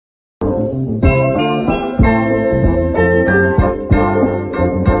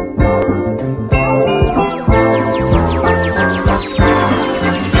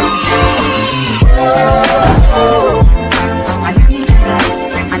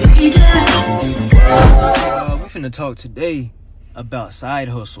finna talk today about side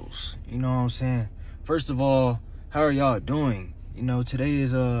hustles. You know what I'm saying? First of all, how are y'all doing? You know, today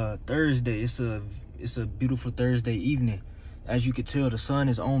is Thursday. It's a beautiful Thursday evening. As you can tell, the sun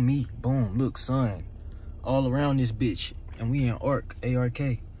is on me. Boom, look, sun all around this bitch. And we in ARK.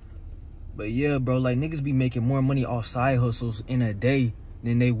 But yeah, bro, like niggas be making more money off side hustles in a day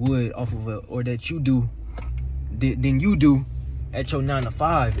than they would off of than you do at your 9 to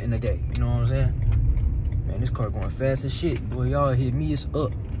 5 in a day. You know what I'm saying? Man, this car going fast as shit. Boy, y'all hit me, it's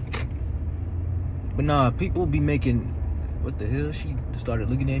up. But nah, people be making, what the hell? She started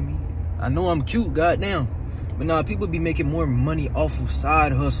looking at me. I know I'm cute, goddamn. But nah, people be making more money off of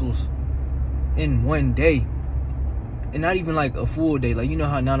side hustles in one day. And not even like a full day. Like, you know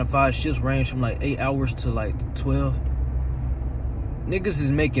how 9 to 5 shifts range from like 8 hours to like 12? Niggas is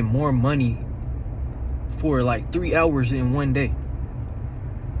making more money for like 3 hours in one day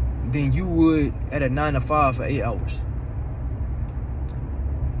than you would at a 9 to 5 for 8 hours.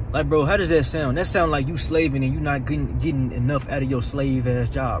 Like, bro, how does that sound? That sound like you slaving and you not getting enough out of your slave ass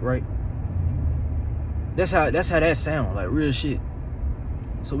job, right? That's how that sound, like real shit.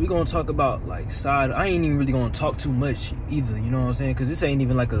 So we gonna talk about like side. I ain't even really gonna talk too much either, you know what I'm saying? Cause this ain't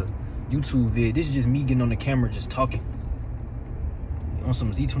even like a YouTube vid. This is just me getting on the camera just talking on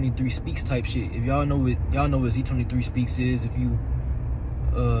some Z23 Speaks type shit. If y'all know what Z23 Speaks is, if you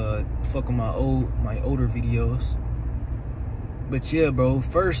fuck with my older videos. But yeah, bro,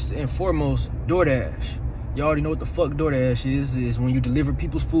 first and foremost, DoorDash. Y'all already know what the fuck DoorDash is when you deliver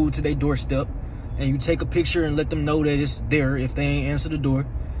people's food to their doorstep and you take a picture and let them know that it's there if they ain't answer the door,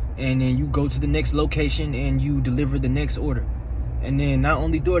 and then you go to the next location and you deliver the next order. And then not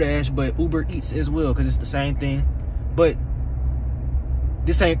only DoorDash, but Uber Eats as well, because it's the same thing. But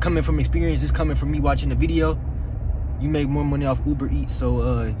this ain't coming from experience, this coming from me watching the video. You make more money off Uber Eats,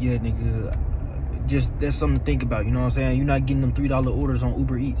 so yeah, nigga, just that's something to think about, you know what I'm saying? You're not getting them $3 orders on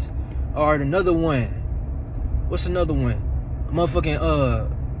Uber Eats. All right, another one. What's another one?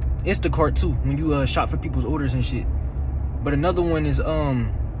 Motherfucking Instacart too, when you shop for people's orders and shit. But another one is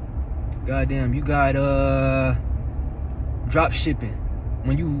goddamn, you got drop shipping.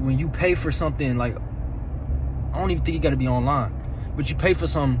 When you pay for something, like, I don't even think you gotta be online, but you pay for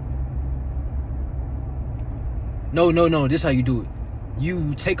some. No, this is how you do it.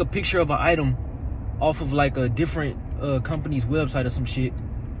 You take a picture of an item off of like a different company's website or some shit,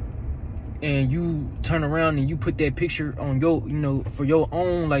 and you turn around and you put that picture on your, you know, for your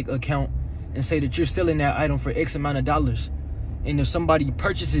own like account, and say that you're selling that item for X amount of dollars. And if somebody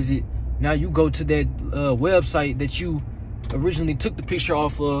purchases it, now you go to that website that you originally took the picture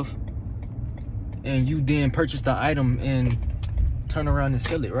off of, and you then purchase the item and turn around and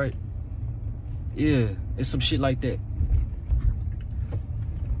sell it, right? Yeah, it's some shit like that.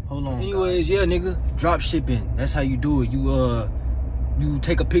 Hold on. Anyways, yeah, nigga, drop shipping. That's how you do it. You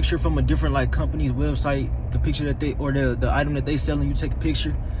take a picture from a different like company's website, the picture that they, or the item that they selling, you take a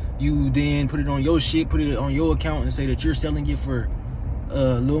picture, you then put it on your shit, put it on your account and say that you're selling it for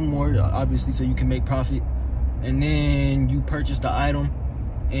a little more, obviously, so you can make profit. And then you purchase the item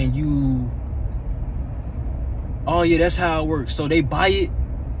and you, oh yeah, that's how it works. So they buy it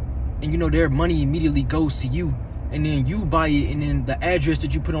and, you know, their money immediately goes to you, and then you buy it, and then the address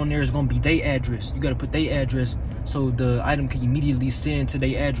that you put on there is gonna be their address. You gotta put their address so the item can immediately send to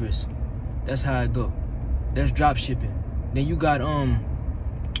their address. That's how it go. That's drop shipping. Then you got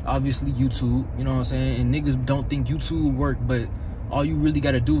obviously YouTube, you know what I'm saying? And niggas don't think YouTube work, but all you really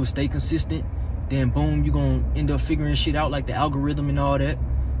gotta do is stay consistent. Then boom, you gonna end up figuring shit out, like the algorithm and all that.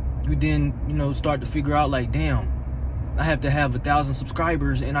 You then, you know, start to figure out like, damn, I have to have 1,000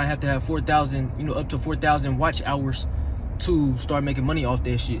 subscribers and I have to have 4,000, you know, up to 4,000 watch hours to start making money off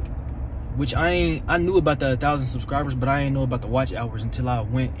that shit. Which I knew about the 1,000 subscribers, but I ain't know about the watch hours until I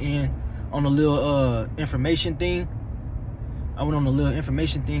went in on a little information thing. I went on a little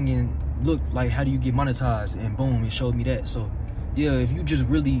information thing and looked like, how do you get monetized? And boom, it showed me that. So yeah, if you just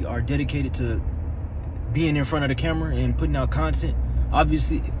really are dedicated to being in front of the camera and putting out content,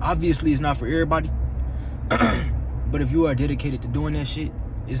 obviously it's not for everybody. But if you are dedicated to doing that shit,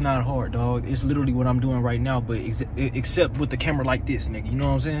 it's not hard, dog. It's literally what I'm doing right now, but except with the camera like this, nigga. You know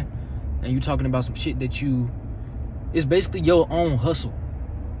what I'm saying? And you talking about some shit that it's basically your own hustle.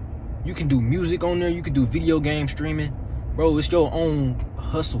 You can do music on there. You can do video game streaming. Bro, it's your own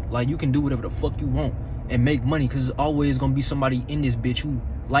hustle. Like, you can do whatever the fuck you want and make money, because there's always going to be somebody in this bitch who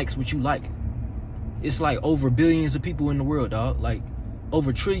likes what you like. It's like over billions of people in the world, dog. Like,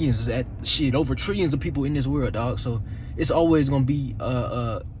 over trillions over trillions of people in this world, dog. So it's always gonna be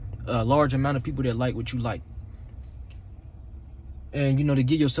a large amount of people that like what you like. And, you know, to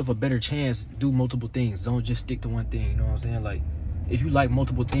give yourself a better chance, do multiple things. Don't just stick to one thing, you know what I'm saying? Like, if you like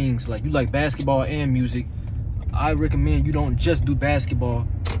multiple things, like you like basketball and music, I recommend you don't just do basketball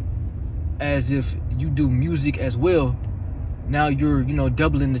as if you do music as well. Now you're, you know,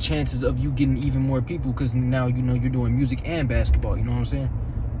 doubling the chances of you getting even more people because now, you know, you're doing music and basketball, you know what I'm saying?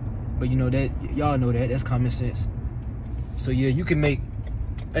 But, you know, that, y'all know that. That's common sense. So, yeah, you can make,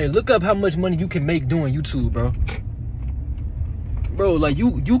 hey, look up how much money you can make doing YouTube, bro. Bro, like,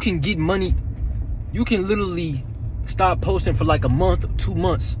 you can get money. You can literally stop posting for like a month, 2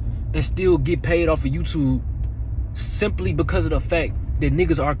 months, and still get paid off of YouTube simply because of the fact that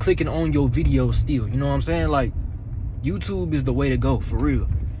niggas are clicking on your videos still. You know what I'm saying? Like, YouTube is the way to go, for real.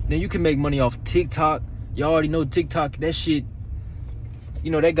 Then you can make money off TikTok. Y'all already know TikTok, that shit,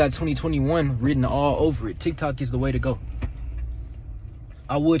 you know, that got 2021 written all over it. TikTok is the way to go.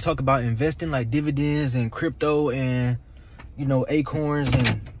 I would talk about investing, like dividends and crypto and, you know, Acorns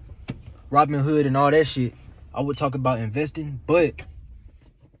and Robinhood and all that shit. I would talk about investing, but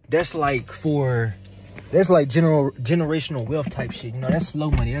that's like generational wealth type shit. You know, that's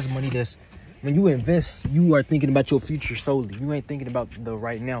slow money. That's money that's, when you invest, you are thinking about your future solely. You ain't thinking about the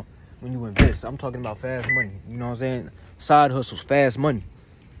right now when you invest. I'm talking about fast money. You know what I'm saying? Side hustles, fast money.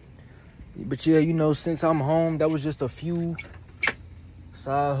 But yeah, you know, since I'm home, that was just a few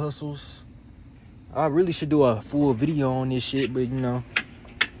side hustles. I really should do a full video on this shit, but you know,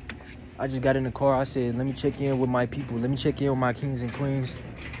 I just got in the car. I said, let me check in with my people. Let me check in with my kings and queens.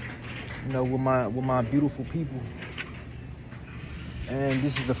 You know, with my beautiful people. And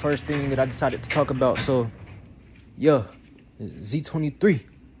this is the first thing that I decided to talk about. So, yeah, Z23,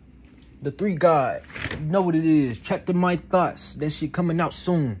 the 3 God. You know what it is. Check the My Thoughts. That shit coming out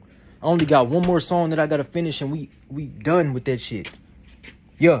soon. I only got one more song that I gotta finish, and we done with that shit.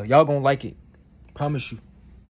 Yeah, y'all gonna like it. Promise you.